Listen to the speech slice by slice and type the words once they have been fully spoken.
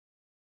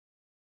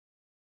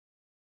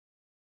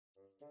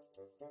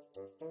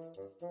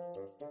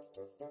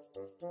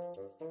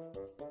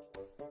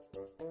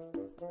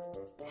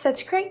So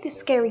to create this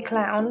scary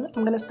clown,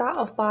 I'm going to start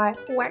off by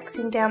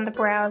waxing down the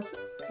brows,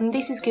 and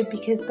this is good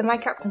because the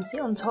makeup can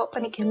sit on top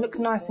and it can look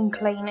nice and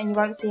clean and you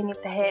won't see any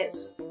of the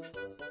hairs.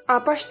 I'll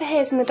brush the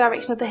hairs in the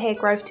direction of the hair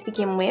growth to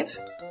begin with.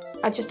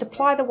 I just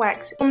apply the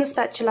wax on the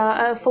spatula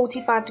at a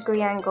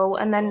 45-degree angle,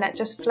 and then that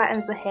just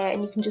flattens the hair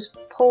and you can just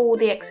pull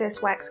the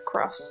excess wax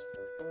across.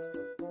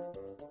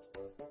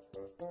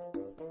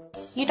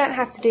 You don't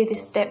have to do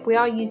this step, we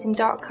are using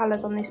dark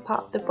colours on this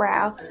part of the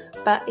brow,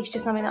 but it's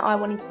just something that I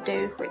wanted to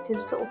do for it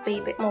to sort of be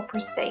a bit more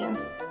pristine.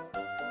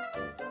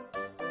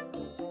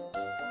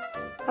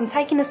 I'm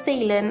taking a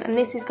sealant, and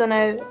this is going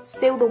to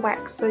seal the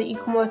wax so that you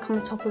can work on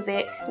the top of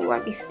it and it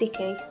won't be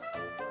sticky.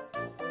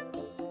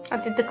 I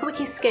did the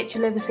quickest sketch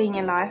you'll ever see in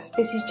your life.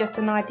 This is just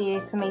an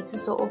idea for me to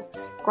sort of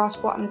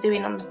grasp what I'm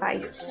doing on the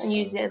face and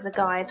use it as a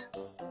guide.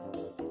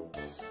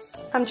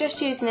 I'm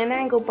just using an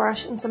angle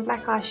brush and some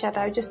black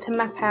eyeshadow just to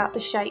map out the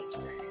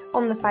shapes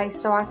on the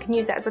face so I can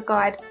use that as a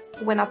guide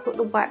when I put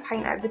the white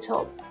paint over the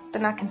top.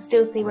 Then I can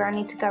still see where I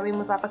need to go in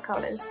with other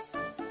colours.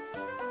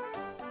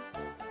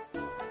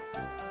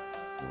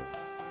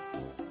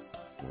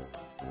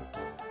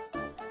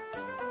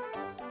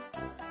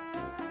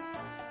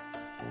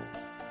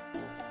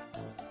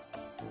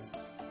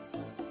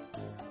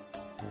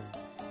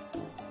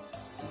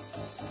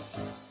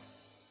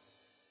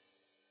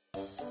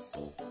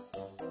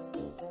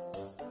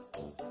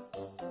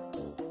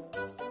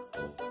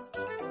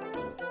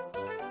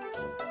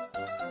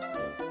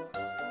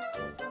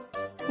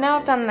 So now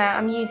I've done that,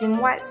 I'm using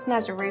white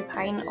Snazaroo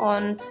paint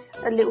on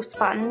a little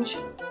sponge,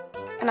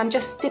 and I'm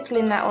just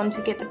stippling that on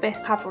to get the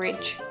best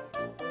coverage.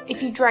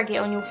 If you drag it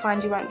on, you'll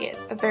find you won't get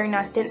a very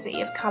nice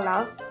density of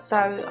colour,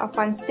 so I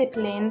find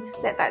stippling,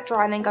 let that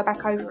dry and then go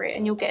back over it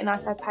and you'll get a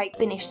nice opaque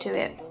finish to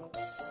it.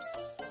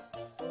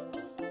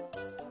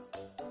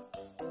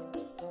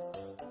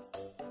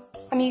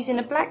 I'm using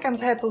a black and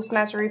purple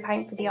Snazaroo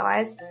paint for the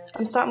eyes.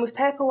 I'm starting with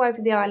purple over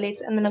the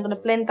eyelids and then I'm going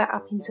to blend that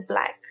up into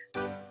black.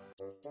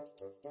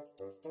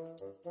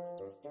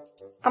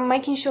 I'm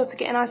making sure to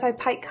get a nice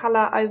opaque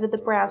colour over the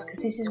brows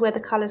because this is where the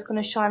colour is going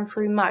to shine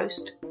through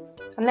most.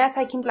 I'm now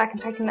taking black and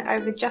taking that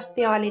over just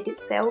the eyelid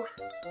itself,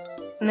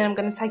 and then I'm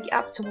going to take it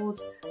up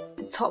towards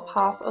the top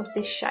half of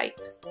this shape.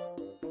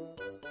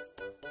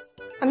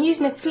 I'm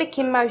using a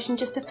flicking motion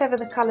just to feather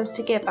the colours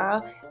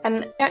together,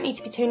 and I don't need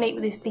to be too neat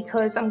with this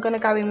because I'm going to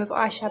go in with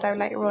eyeshadow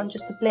later on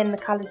just to blend the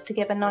colours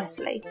together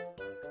nicely.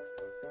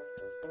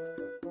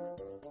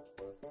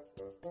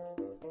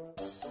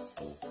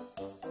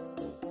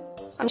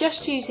 I'm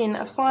just using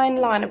a fine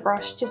liner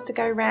brush just to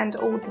go around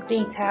all the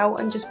detail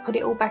and just put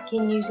it all back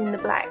in using the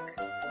black.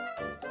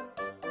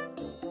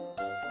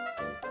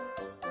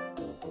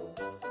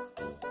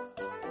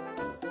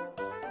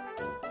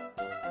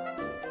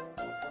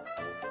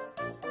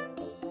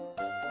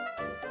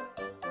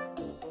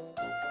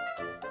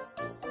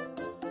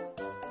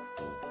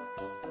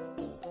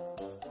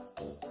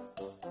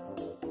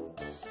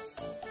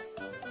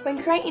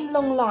 When creating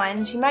long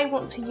lines, you may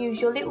want to use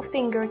your little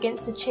finger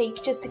against the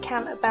cheek just to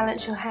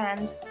counterbalance your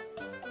hand.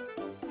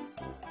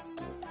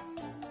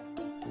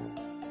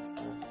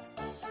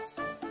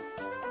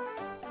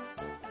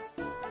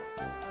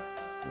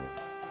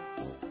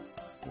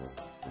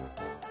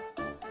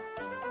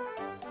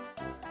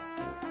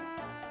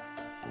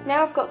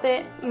 Now I've got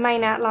the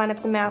main outline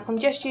of the mouth, I'm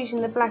just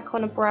using the black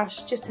on a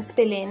brush just to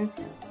fill in.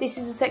 This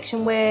is the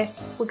section where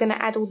we're going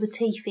to add all the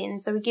teeth in,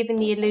 so we're giving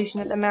the illusion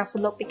that the mouth's a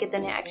lot bigger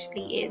than it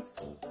actually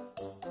is.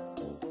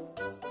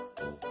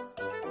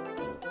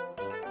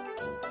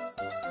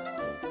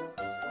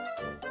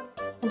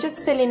 I'm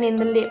just filling in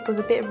the lip with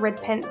a bit of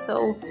red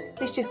pencil.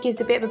 This just gives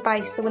a bit of a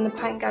base so when the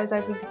paint goes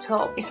over the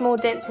top it's more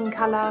dense in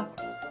colour.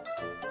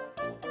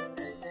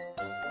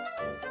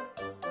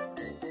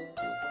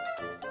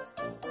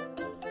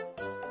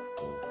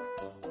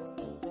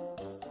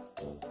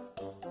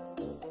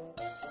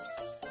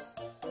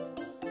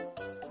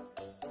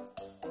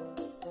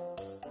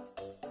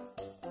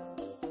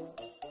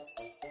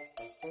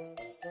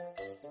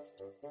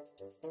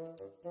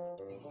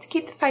 To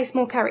keep the face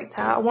more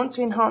character, I want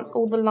to enhance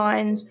all the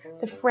lines,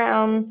 the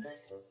frown,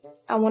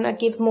 I want to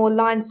give more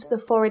lines to the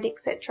forehead,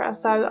 etc.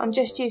 So I'm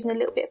just using a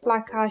little bit of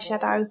black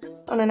eyeshadow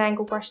on an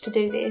angle brush to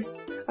do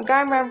this. I'm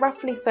going around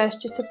roughly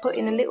first just to put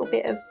in a little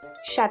bit of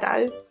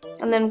shadow,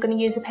 and then I'm going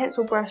to use a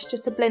pencil brush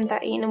just to blend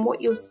that in, and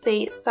what you'll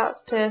see, it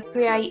starts to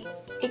create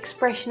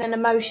expression and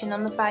emotion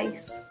on the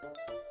face.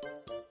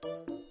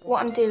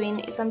 What I'm doing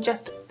is I'm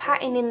just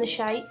patting in the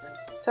shape,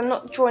 so I'm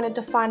not drawing a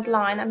defined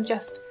line, I'm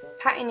just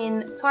patting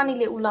in tiny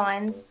little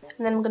lines,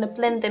 and then I'm going to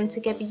blend them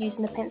together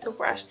using the pencil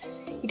brush.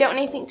 You don't want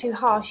anything too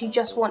harsh, you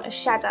just want a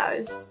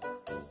shadow.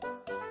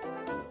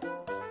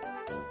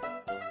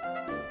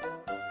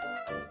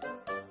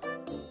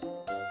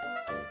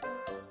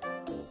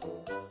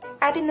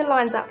 Adding the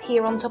lines up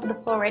here on top of the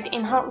forehead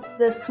enhance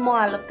the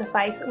smile of the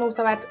face and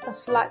also add a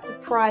slight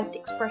surprised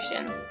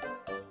expression.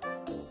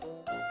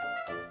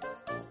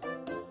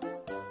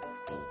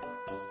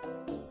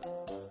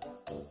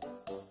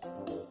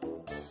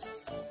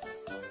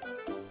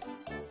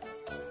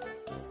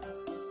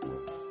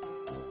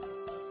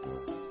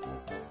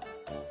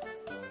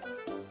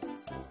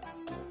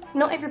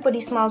 Not everybody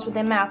smiles with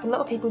their mouth, a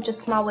lot of people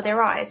just smile with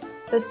their eyes.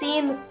 So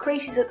seeing the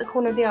creases at the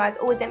corner of the eyes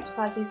always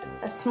emphasises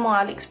a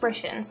smile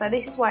expression. So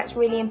this is why it's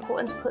really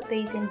important to put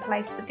these in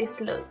place for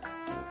this look.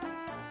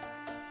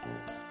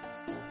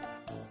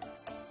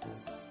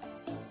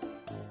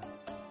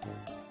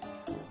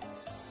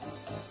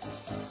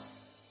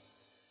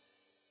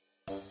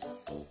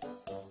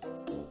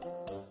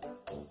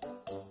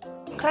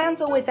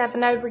 Clowns always have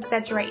an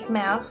over-exaggerated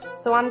mouth,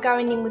 so I'm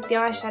going in with the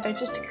eyeshadow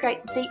just to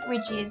create the deep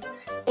ridges,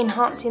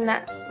 enhancing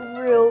that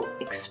real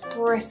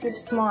expressive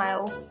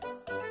smile.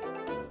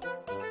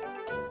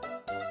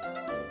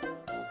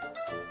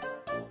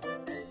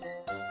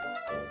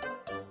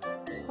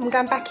 I'm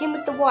going back in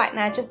with the white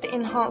now just to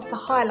enhance the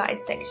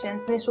highlighted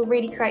sections, and this will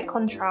really create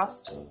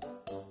contrast.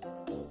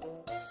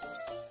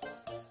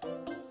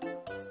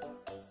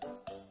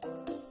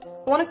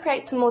 I want to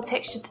create some more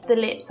texture to the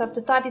lips, so I've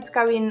decided to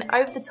go in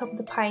over the top of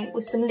the paint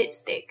with some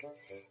lipstick.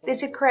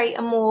 This will create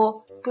a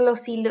more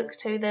glossy look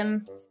to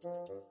them.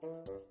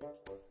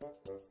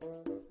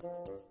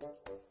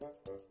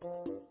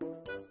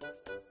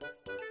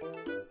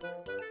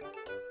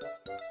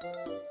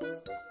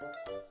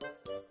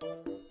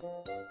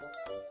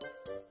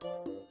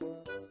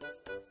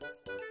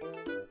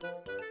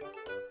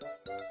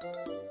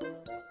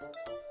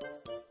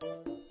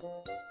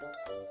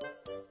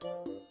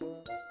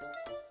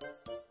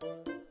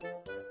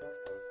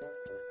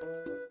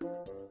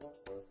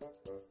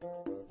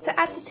 To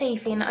add the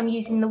teeth in, I'm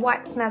using the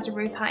white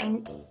Snazaroo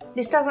paint.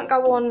 This doesn't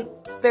go on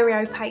very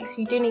opaque,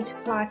 so you do need to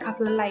apply a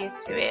couple of layers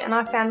to it, and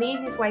I found the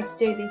easiest way to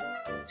do this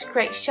to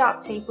create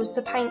sharp teeth was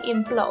to paint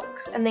in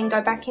blocks and then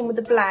go back in with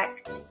the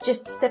black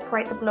just to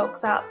separate the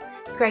blocks up,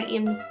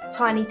 creating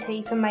tiny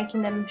teeth and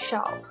making them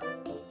sharp.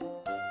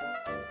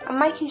 I'm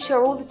making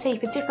sure all the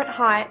teeth are different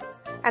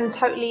heights and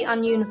totally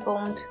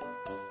ununiformed.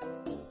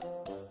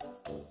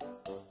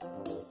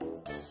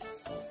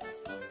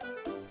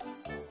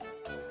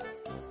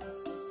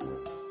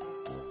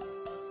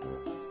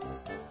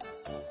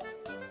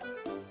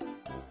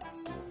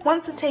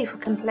 Once the teeth were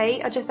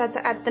complete, I just had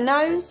to add the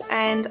nose,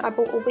 and I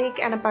bought a wig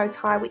and a bow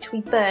tie which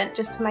we burnt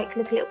just to make it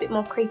look a little bit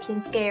more creepy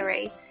and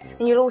scary.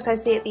 And you'll also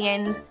see at the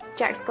end,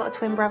 Jack's got a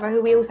twin brother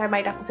who we also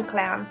made up as a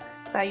clown,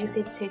 so you'll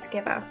see the two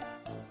together.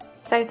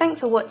 So thanks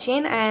for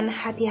watching and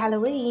happy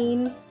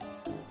Halloween!